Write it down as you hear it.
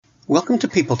Welcome to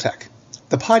People Tech,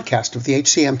 the podcast of the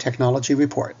HCM Technology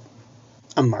Report.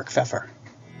 I'm Mark Pfeffer.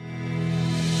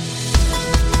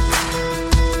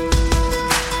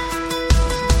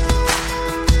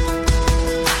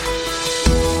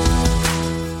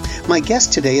 My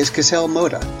guest today is Gazelle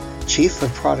Moda, Chief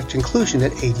of Product Inclusion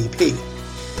at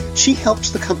ADP. She helps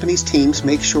the company's teams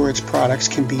make sure its products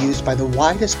can be used by the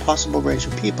widest possible range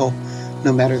of people,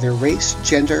 no matter their race,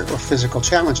 gender, or physical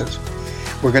challenges.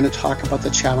 We're going to talk about the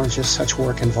challenges such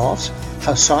work involves,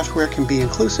 how software can be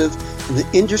inclusive, and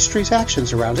the industry's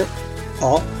actions around it,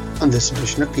 all on this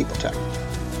edition of People Tech.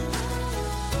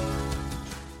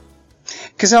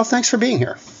 Gazelle, thanks for being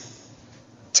here.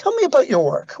 Tell me about your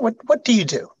work. What do you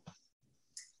do?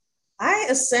 I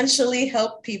essentially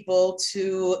help people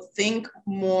to think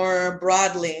more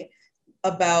broadly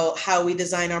about how we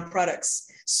design our products.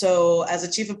 So as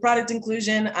a chief of product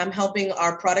inclusion, I'm helping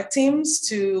our product teams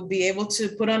to be able to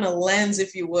put on a lens,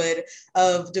 if you would,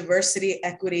 of diversity,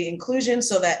 equity, inclusion,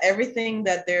 so that everything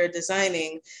that they're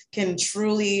designing can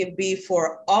truly be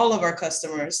for all of our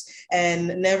customers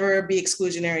and never be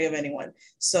exclusionary of anyone.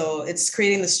 So it's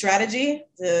creating the strategy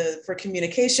for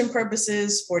communication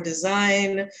purposes, for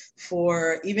design,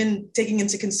 for even taking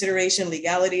into consideration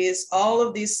legalities, all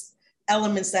of these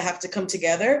elements that have to come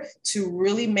together to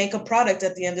really make a product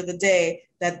at the end of the day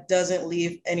that doesn't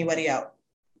leave anybody out.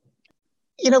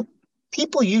 You know,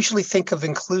 people usually think of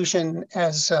inclusion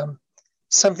as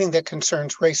something that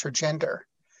concerns race or gender.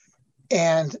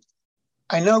 And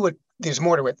I know there's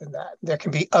more to it than that. There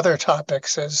can be other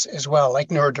topics as well, like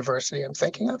neurodiversity I'm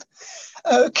thinking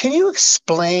of. Can you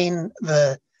explain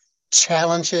the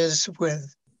challenges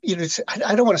with,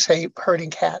 I don't want to say herding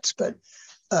cats, but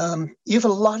you have a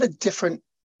lot of different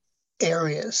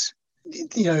areas,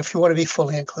 if you want to be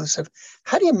fully inclusive.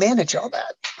 How do you manage all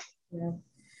that? Yeah.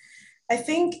 I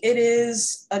think it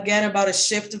is, again, about a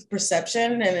shift of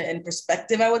perception and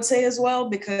perspective, I would say as well,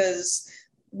 because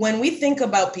when we think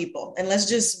about people, and let's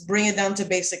just bring it down to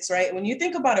basics, right? When you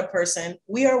think about a person,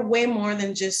 we are way more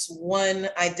than just one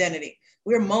identity.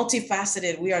 We're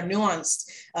multifaceted, we are nuanced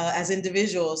as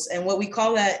individuals. And what we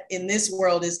call that in this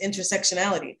world is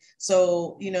intersectionality.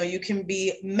 So, you can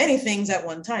be many things at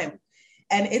one time.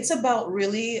 And it's about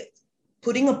really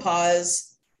putting a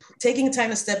pause, taking time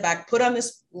to step back, put on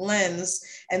this lens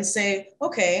and say,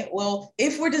 okay, well,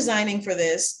 if we're designing for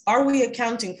this, are we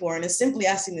accounting for, and it's simply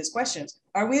asking these questions,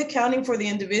 are we accounting for the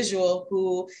individual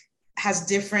who has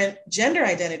different gender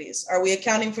identities? Are we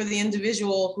accounting for the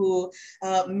individual who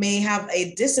may have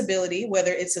a disability,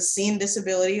 whether it's a seen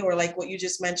disability or like what you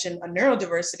just mentioned, a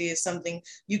neurodiversity is something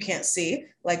you can't see.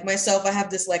 Like myself, I have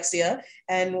dyslexia.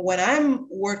 And when I'm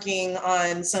working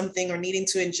on something or needing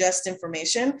to ingest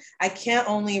information, I can't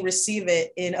only receive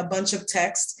it in a bunch of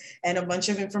text and a bunch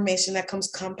of information that comes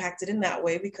compacted in that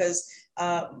way, because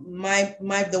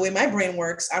the way my brain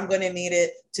works, I'm going to need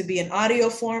it to be in audio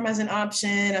form as an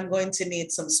option. I'm going to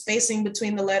need some spacing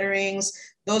between the letterings.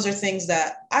 Those are things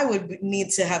that I would need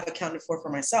to have accounted for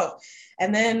myself.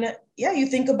 And then, you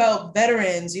think about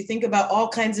veterans, you think about all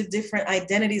kinds of different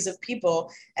identities of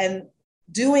people, and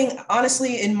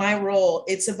honestly, in my role,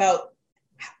 it's about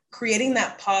creating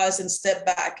that pause and step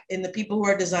back in the people who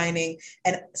are designing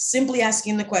and simply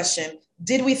asking the question,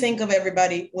 did we think of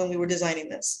everybody when we were designing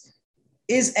this?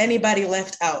 Is anybody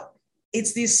left out?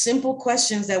 It's these simple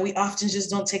questions that we often just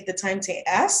don't take the time to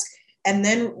ask. And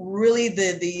then really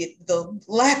the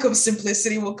lack of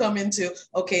simplicity will come into,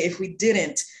 okay, if we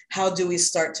didn't, how do we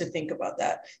start to think about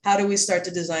that? How do we start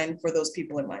to design for those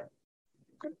people in mind?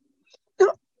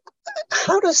 Now,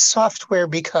 how does software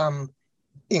become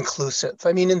inclusive?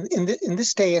 I mean, in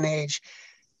this day and age,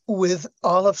 with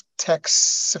all of tech's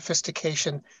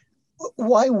sophistication,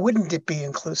 why wouldn't it be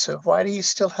inclusive? Why do you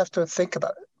still have to think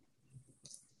about it?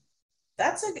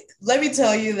 Let me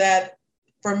tell you that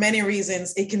for many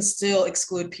reasons, it can still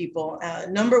exclude people.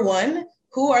 Number one,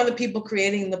 who are the people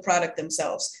creating the product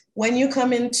themselves? When you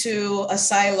come into a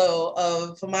silo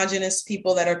of homogenous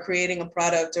people that are creating a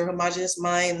product or homogenous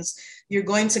minds, you're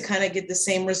going to kind of get the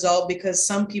same result, because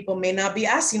some people may not be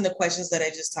asking the questions that I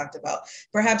just talked about.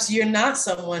 Perhaps you're not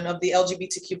someone of the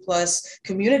LGBTQ plus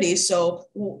community, so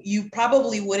you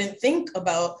probably wouldn't think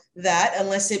about that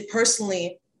unless it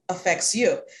personally affects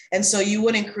you. And so you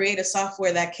wouldn't create a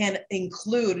software that can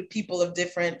include people of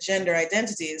different gender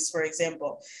identities, for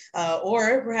example.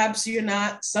 Or perhaps you're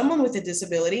not someone with a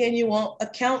disability and you won't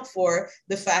account for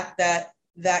the fact that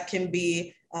that can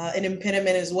be an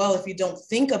impediment as well if you don't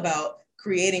think about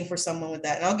creating for someone with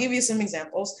that. And I'll give you some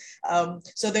examples.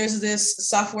 So there's this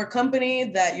software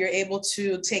company that you're able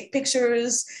to take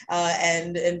pictures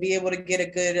and be able to get a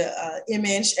good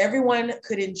image. Everyone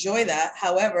could enjoy that.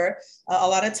 However, a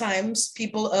lot of times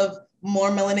people of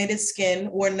more melanated skin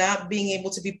were not being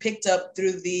able to be picked up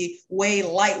through the way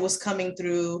light was coming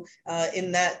through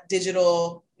in that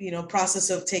digital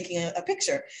process of taking a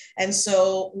picture. And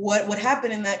so what would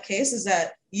happen in that case is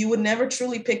that you would never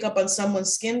truly pick up on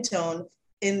someone's skin tone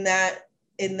in that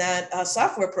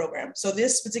software program. So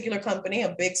this particular company,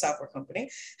 a big software company,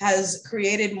 has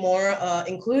created more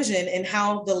inclusion in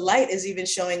how the light is even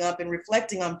showing up and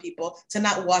reflecting on people, to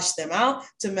not wash them out,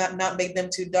 to not make them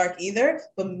too dark either,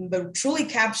 but truly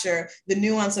capture the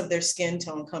nuance of their skin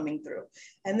tone coming through.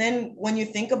 And then when you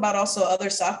think about also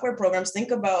other software programs, think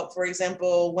about, for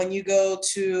example, when you go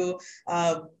to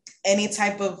any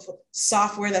type of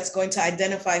software that's going to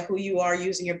identify who you are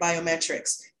using your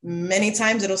biometrics. Many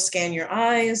times it'll scan your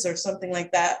eyes or something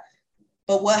like that.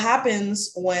 But what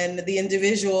happens when the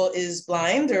individual is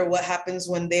blind, or what happens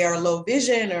when they are low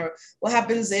vision, or what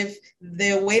happens if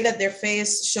the way that their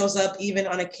face shows up even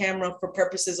on a camera for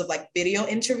purposes of like video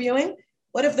interviewing?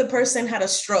 What if the person had a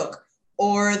stroke,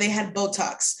 or they had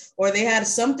Botox, or they had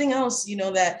something else,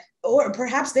 or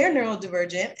perhaps they're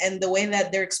neurodivergent and the way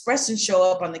that their expressions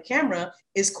show up on the camera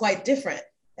is quite different.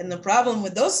 And the problem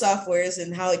with those softwares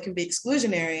and how it can be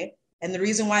exclusionary, and the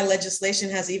reason why legislation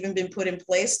has even been put in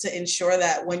place to ensure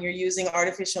that when you're using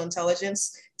artificial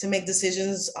intelligence to make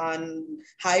decisions on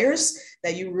hires,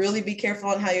 that you really be careful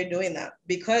on how you're doing that,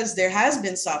 because there has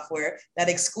been software that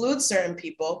excludes certain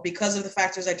people because of the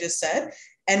factors I just said,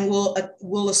 and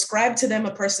will ascribe to them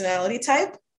a personality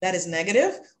type that is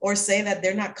negative, or say that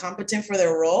they're not competent for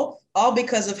their role, all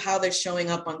because of how they're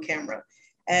showing up on camera.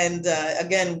 And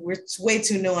again, we're way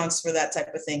too nuanced for that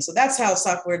type of thing. So that's how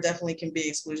software definitely can be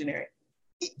exclusionary.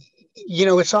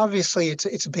 It's obviously,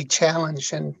 it's a big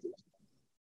challenge. And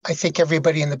I think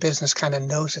everybody in the business kind of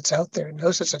knows it's out there,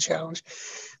 knows it's a challenge.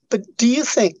 But do you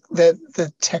think that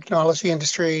the technology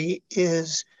industry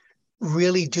is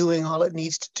really doing all it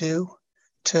needs to do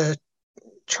to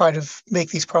try to make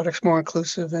these products more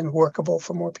inclusive and workable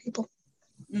for more people?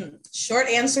 Short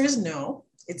answer is no,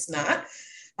 it's not.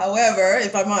 However,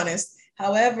 if I'm honest,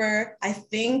 I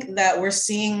think that we're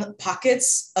seeing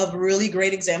pockets of really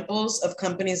great examples of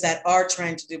companies that are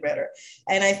trying to do better.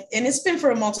 And it's been for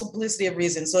a multiplicity of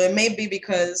reasons. So it may be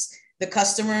because the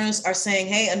customers are saying,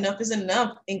 hey, enough is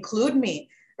enough, include me.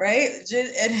 Right.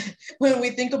 And when we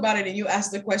think about it, and you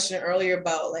asked the question earlier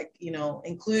about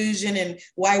inclusion and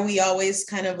why we always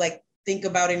kind of like think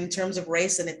about it in terms of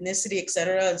race and ethnicity, et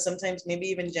cetera, and sometimes maybe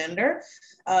even gender.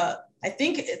 I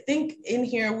think in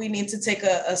here we need to take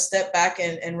a step back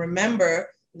and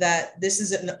remember that this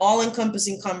is an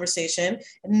all-encompassing conversation.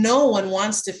 No one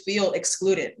wants to feel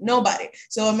excluded. Nobody.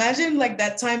 So imagine like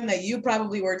that time that you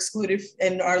probably were excluded,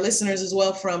 and our listeners as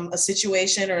well, from a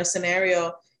situation or a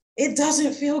scenario. It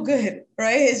doesn't feel good,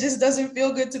 right? It just doesn't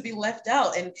feel good to be left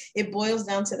out. And it boils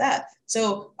down to that.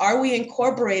 So are we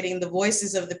incorporating the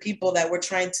voices of the people that we're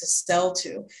trying to sell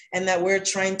to and that we're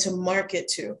trying to market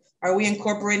to? Are we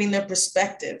incorporating their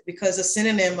perspective? Because a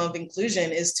synonym of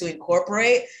inclusion is to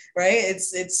incorporate, right?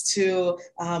 It's to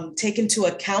take into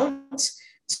account,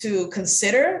 to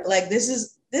consider. Like this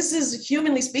is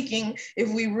humanly speaking, if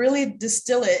we really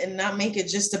distill it and not make it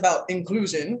just about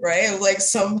inclusion, right? Like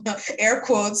some air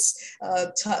quotes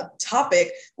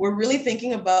topic, we're really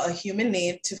thinking about a human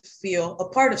need to feel a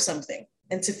part of something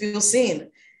and to feel seen.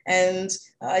 And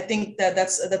I think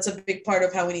that's a big part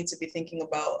of how we need to be thinking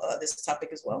about this topic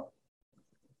as well.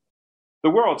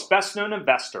 The world's best-known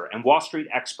investor and Wall Street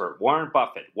expert, Warren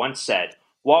Buffett, once said,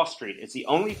 "Wall Street is the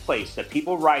only place that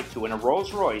people ride to in a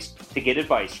Rolls-Royce to get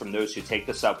advice from those who take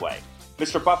the subway."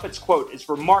 Mr. Buffett's quote is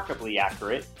remarkably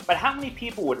accurate, but how many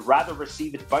people would rather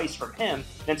receive advice from him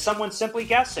than someone simply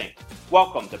guessing?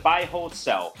 Welcome to Buy, Hold,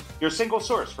 Sell, your single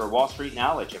source for Wall Street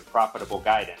knowledge and profitable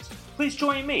guidance. Please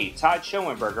join me, Todd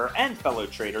Schoenberger, and fellow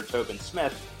trader Tobin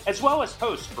Smith, as well as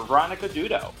host Veronica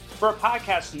Dudo, for a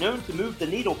podcast known to move the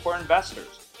needle for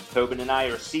investors. Tobin and I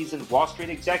are seasoned Wall Street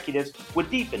executives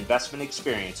with deep investment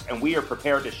experience, and we are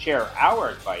prepared to share our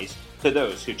advice to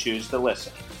those who choose to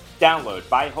listen. Download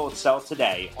Buy, Hold, Sell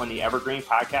today on the Evergreen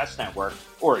Podcast Network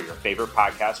or your favorite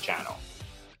podcast channel.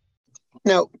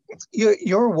 Now,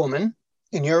 you're a woman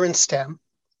and you're in STEM.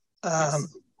 Yes.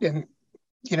 And,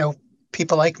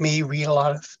 people like me read a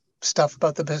lot of stuff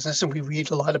about the business, and we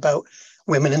read a lot about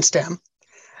women in STEM.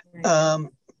 Right.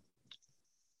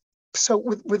 So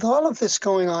with all of this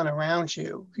going on around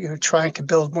you, you're trying to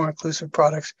build more inclusive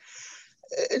products,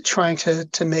 trying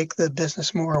to make the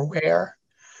business more aware.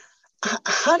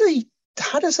 How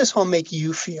how does this all make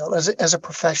you feel as a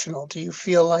professional? Do you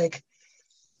feel like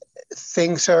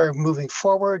things are moving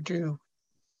forward?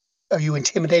 Are you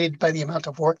intimidated by the amount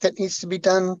of work that needs to be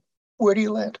done? Where do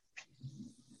you land?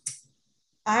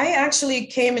 I actually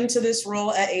came into this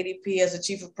role at ADP as a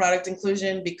chief of product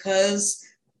inclusion because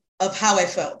of how I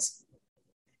felt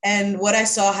and what I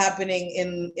saw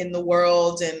happening in the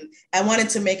world. And I wanted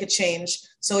to make a change.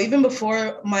 So even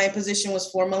before my position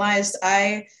was formalized,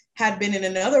 I had been in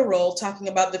another role talking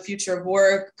about the future of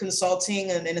work,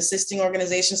 consulting and assisting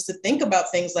organizations to think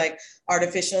about things like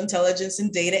artificial intelligence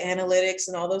and data analytics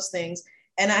and all those things.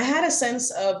 And I had a sense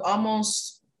of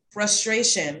almost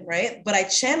frustration, right? But I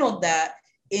channeled that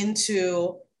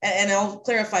into, and I'll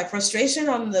clarify, frustration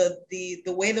on the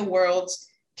way the world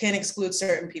can exclude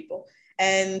certain people.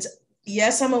 And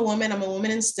yes, I'm a woman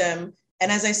in STEM.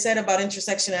 And as I said about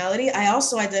intersectionality, I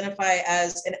also identify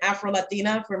as an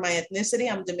Afro-Latina for my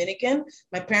ethnicity. I'm Dominican.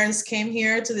 My parents came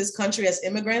here to this country as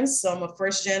immigrants, so I'm a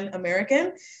first-gen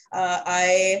American.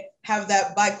 I have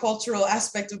that bicultural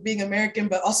aspect of being American,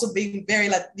 but also being very,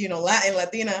 Latin,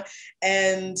 Latina.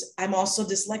 And I'm also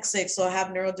dyslexic, so I have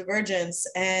neurodivergence.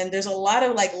 And there's a lot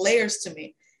of layers to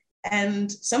me.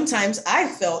 And sometimes I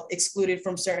felt excluded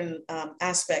from certain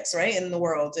aspects, right, in the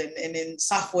world and in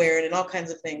software and in all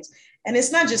kinds of things. And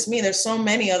it's not just me, there's so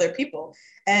many other people.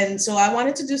 And so I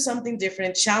wanted to do something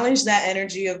different, challenge that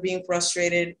energy of being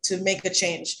frustrated to make a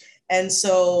change. And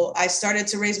so I started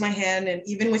to raise my hand, and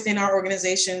even within our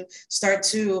organization, start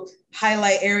to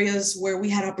highlight areas where we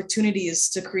had opportunities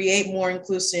to create more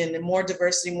inclusion and more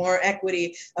diversity, more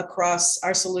equity across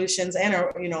our solutions and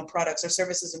our products, our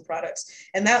services and products.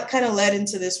 And that kind of led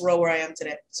into this role where I am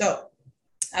today. So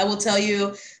I will tell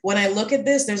you, when I look at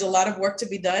this, there's a lot of work to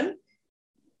be done.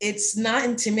 It's not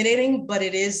intimidating, but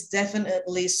it is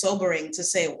definitely sobering to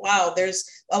say, wow, there's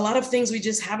a lot of things we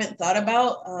just haven't thought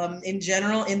about in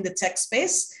general in the tech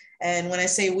space. And when I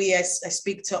say we, I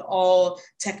speak to all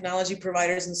technology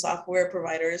providers and software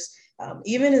providers,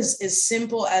 even as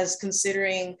simple as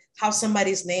considering how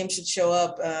somebody's name should show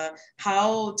up,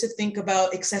 how to think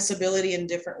about accessibility in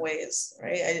different ways,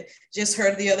 right? I just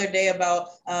heard the other day about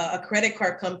a credit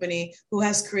card company who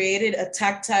has created a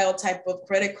tactile type of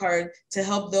credit card to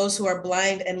help those who are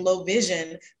blind and low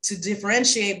vision to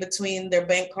differentiate between their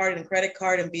bank card and credit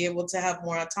card and be able to have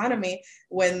more autonomy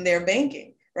when they're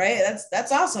banking. Right?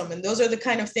 That's awesome. And those are the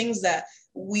kind of things that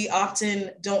we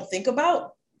often don't think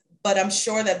about, but I'm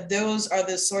sure that those are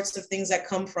the sorts of things that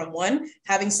come from, one,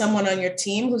 having someone on your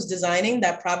team who's designing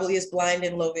that probably is blind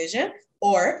and low vision,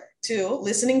 or two,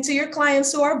 listening to your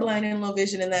clients who are blind and low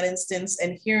vision in that instance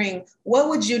and hearing what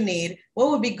would you need, what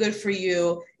would be good for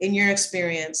you in your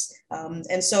experience.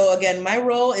 And so again, my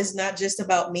role is not just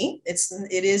about me.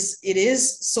 It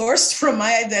is sourced from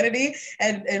my identity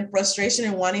and frustration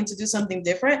and wanting to do something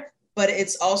different, but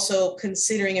it's also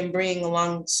considering and bringing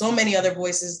along so many other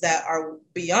voices that are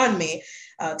beyond me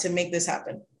to make this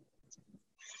happen.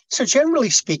 So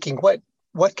generally speaking,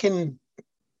 what can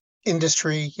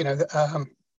industry,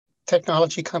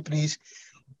 technology companies,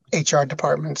 HR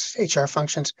departments, HR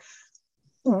functions,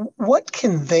 what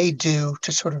can they do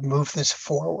to sort of move this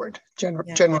forward,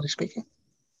 generally speaking?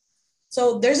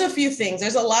 So there's a few things.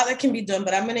 There's a lot that can be done,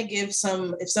 but I'm going to give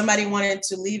some, if somebody wanted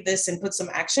to leave this and put some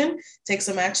action, take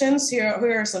some actions, here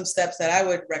are some steps that I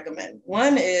would recommend.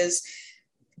 One is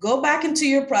go back into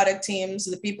your product teams,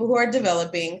 the people who are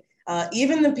developing,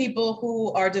 even the people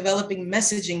who are developing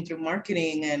messaging through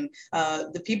marketing and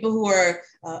the people who are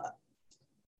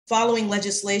following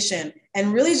legislation,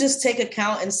 and really just take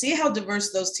account and see how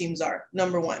diverse those teams are.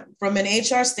 Number one, from an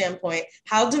HR standpoint,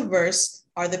 how diverse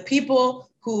are the people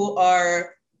who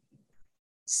are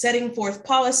setting forth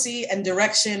policy and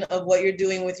direction of what you're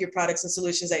doing with your products and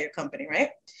solutions at your company, right?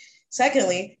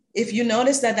 Secondly, if you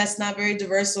notice that that's not very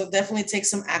diverse, so definitely take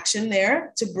some action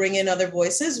there to bring in other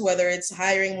voices, whether it's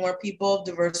hiring more people,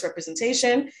 diverse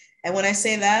representation. And when I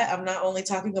say that, I'm not only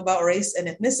talking about race and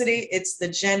ethnicity, it's the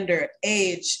gender,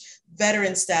 age,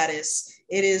 veteran status.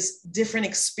 It is different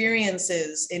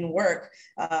experiences in work.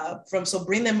 So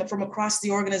bring them from across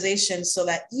the organization so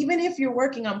that even if you're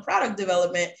working on product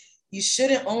development, you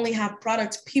shouldn't only have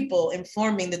product people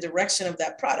informing the direction of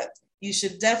that product. You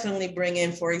should definitely bring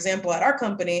in, for example, at our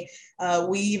company,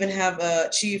 we even have a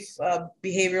chief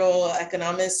behavioral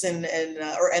economist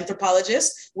or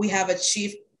anthropologist. We have a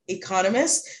chief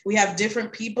economist. We have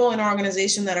different people in our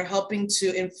organization that are helping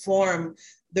to inform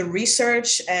the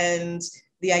research and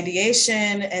the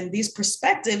ideation and these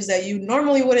perspectives that you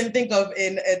normally wouldn't think of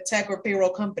in a tech or payroll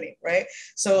company, right?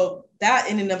 So that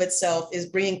in and of itself is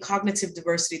bringing cognitive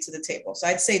diversity to the table. So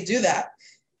I'd say do that.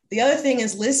 The other thing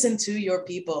is listen to your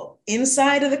people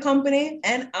inside of the company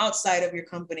and outside of your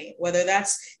company, whether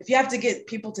that's if you have to get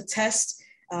people to test,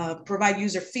 provide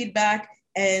user feedback,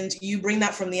 and you bring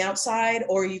that from the outside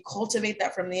or you cultivate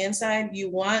that from the inside. You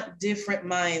want different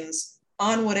minds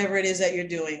on whatever it is that you're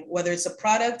doing, whether it's a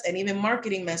product and even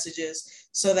marketing messages,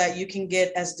 so that you can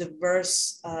get as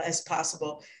diverse as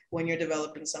possible when you're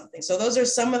developing something. So those are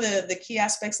some of the key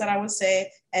aspects that I would say.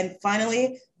 And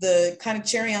finally, the kind of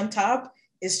cherry on top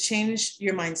is change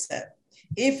your mindset.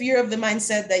 If you're of the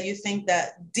mindset that you think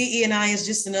that DE&I is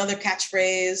just another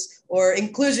catchphrase or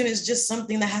inclusion is just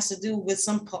something that has to do with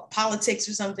some politics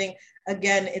or something,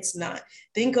 again, it's not.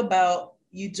 Think about,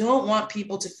 you don't want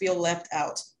people to feel left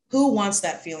out. Who wants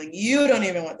that feeling? You don't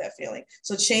even want that feeling.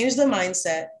 So change the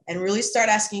mindset and really start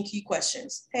asking key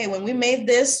questions. Hey, when we made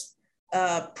this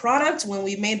product, when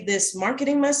we made this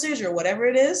marketing message or whatever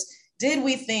it is, did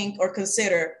we think or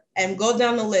consider and go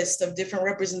down the list of different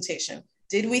representation?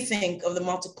 Did we think of the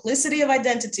multiplicity of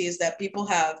identities that people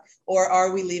have, or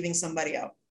are we leaving somebody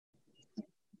out?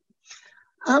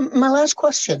 My last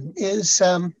question is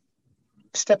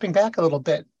stepping back a little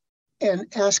bit and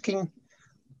asking,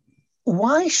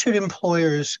 why should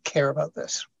employers care about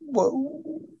this?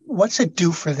 What's it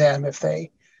do for them if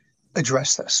they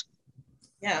address this?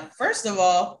 Yeah, first of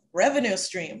all, revenue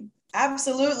stream.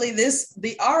 Absolutely.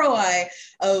 The ROI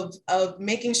of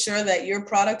making sure that your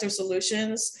product or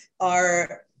solutions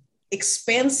are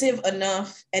expansive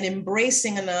enough and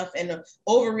embracing enough and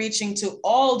overreaching to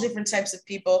all different types of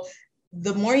people.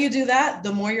 The more you do that,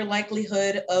 the more your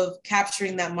likelihood of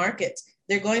capturing that market.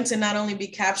 They're going to not only be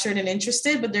captured and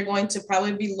interested, but they're going to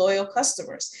probably be loyal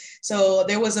customers. So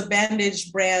there was a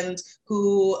bandage brand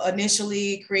who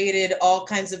initially created all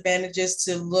kinds of bandages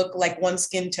to look like one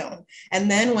skin tone.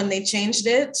 And then when they changed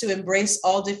it to embrace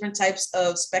all different types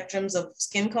of spectrums of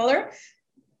skin color,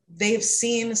 they've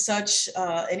seen such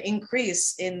an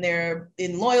increase in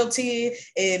loyalty,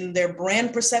 in their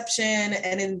brand perception,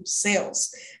 and in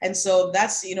sales. And so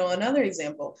that's, another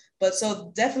example. But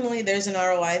so definitely there's an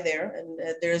ROI there, and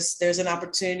there's an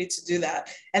opportunity to do that.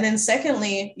 And then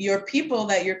secondly, your people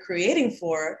that you're creating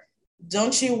for,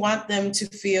 don't you want them to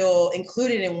feel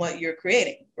included in what you're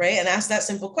creating, right? And ask that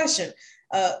simple question.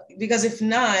 Because if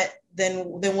not, then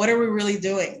what are we really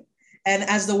doing? And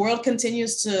as the world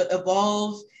continues to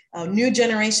evolve, new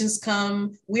generations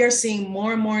come, we are seeing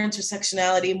more and more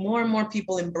intersectionality, more and more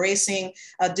people embracing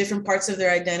different parts of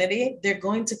their identity. They're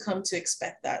going to come to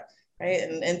expect that, right?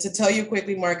 And to tell you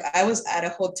quickly, Mark, I was at a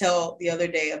hotel the other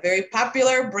day, a very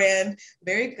popular brand,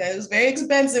 it was very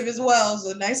expensive as well. It was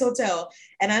a nice hotel.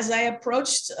 And as I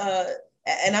approached,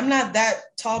 and I'm not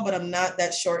that tall, but I'm not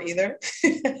that short either.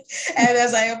 And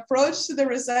as I approached the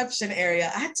reception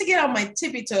area, I had to get on my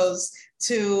tippy toes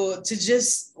to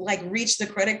just like reach the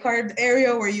credit card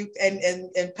area where you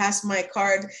and pass my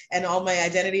card and all my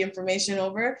identity information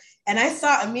over. And I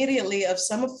thought immediately of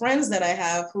some friends that I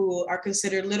have who are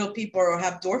considered little people or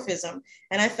have dwarfism.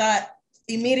 And I thought,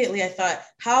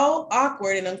 how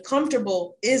awkward and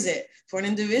uncomfortable is it for an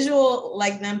individual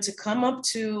like them to come up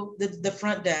to the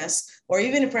front desk, or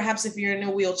even perhaps if you're in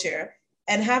a wheelchair,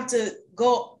 and have to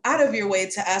go out of your way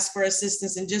to ask for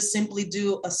assistance and just simply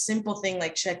do a simple thing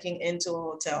like checking into a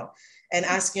hotel and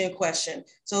asking a question.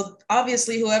 So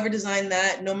obviously, whoever designed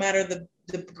that, no matter the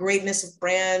greatness of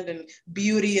brand and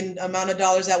beauty and amount of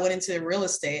dollars that went into real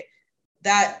estate,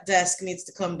 that desk needs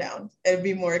to come down and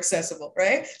be more accessible,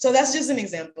 right? So that's just an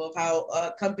example of how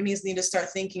companies need to start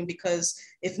thinking, because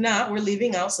if not, we're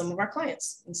leaving out some of our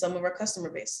clients and some of our customer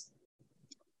base.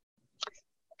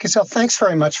 Giselle, thanks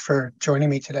very much for joining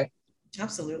me today.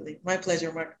 Absolutely. My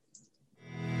pleasure, Mark.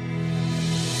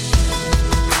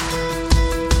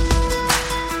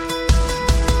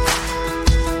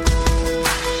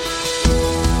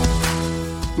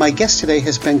 My guest today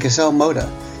has been Giselle Moda,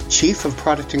 Chief of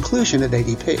Product Inclusion at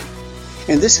ADP.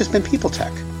 And this has been People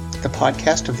Tech, the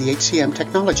podcast of the HCM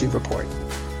Technology Report.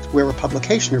 We're a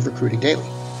publication of Recruiting Daily.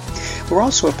 We're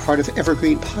also a part of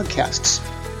Evergreen Podcasts.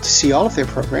 To see all of their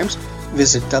programs,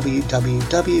 visit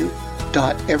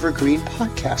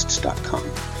www.evergreenpodcasts.com.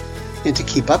 And to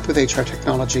keep up with HR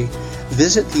technology,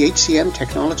 visit the HCM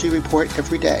Technology Report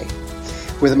every day.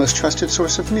 We're the most trusted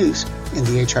source of news in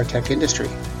the HR tech industry.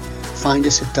 Find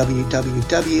us at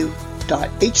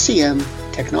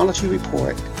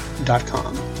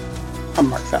www.hcmtechnologyreport.com. I'm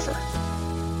Mark Pfeffer.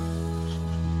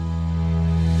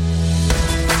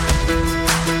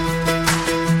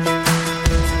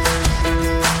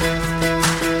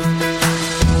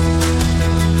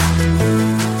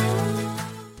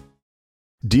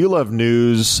 Do you love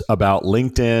news about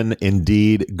LinkedIn,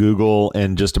 Indeed, Google,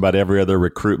 and just about every other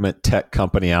recruitment tech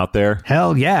company out there?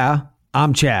 Hell yeah.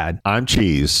 I'm Chad. I'm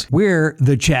Cheese. We're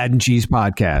the Chad and Cheese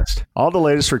Podcast. All the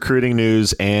latest recruiting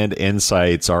news and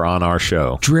insights are on our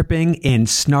show. Dripping in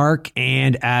snark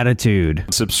and attitude.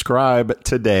 Subscribe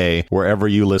today wherever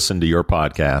you listen to your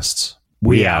podcasts.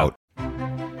 We out.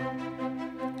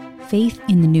 Faith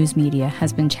in the news media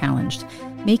has been challenged,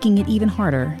 making it even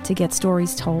harder to get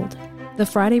stories told. The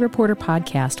Friday Reporter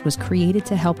podcast was created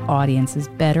to help audiences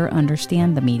better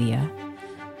understand the media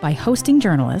by hosting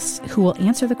journalists who will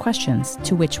answer the questions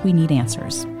to which we need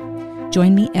answers.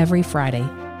 Join me every Friday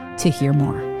to hear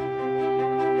more.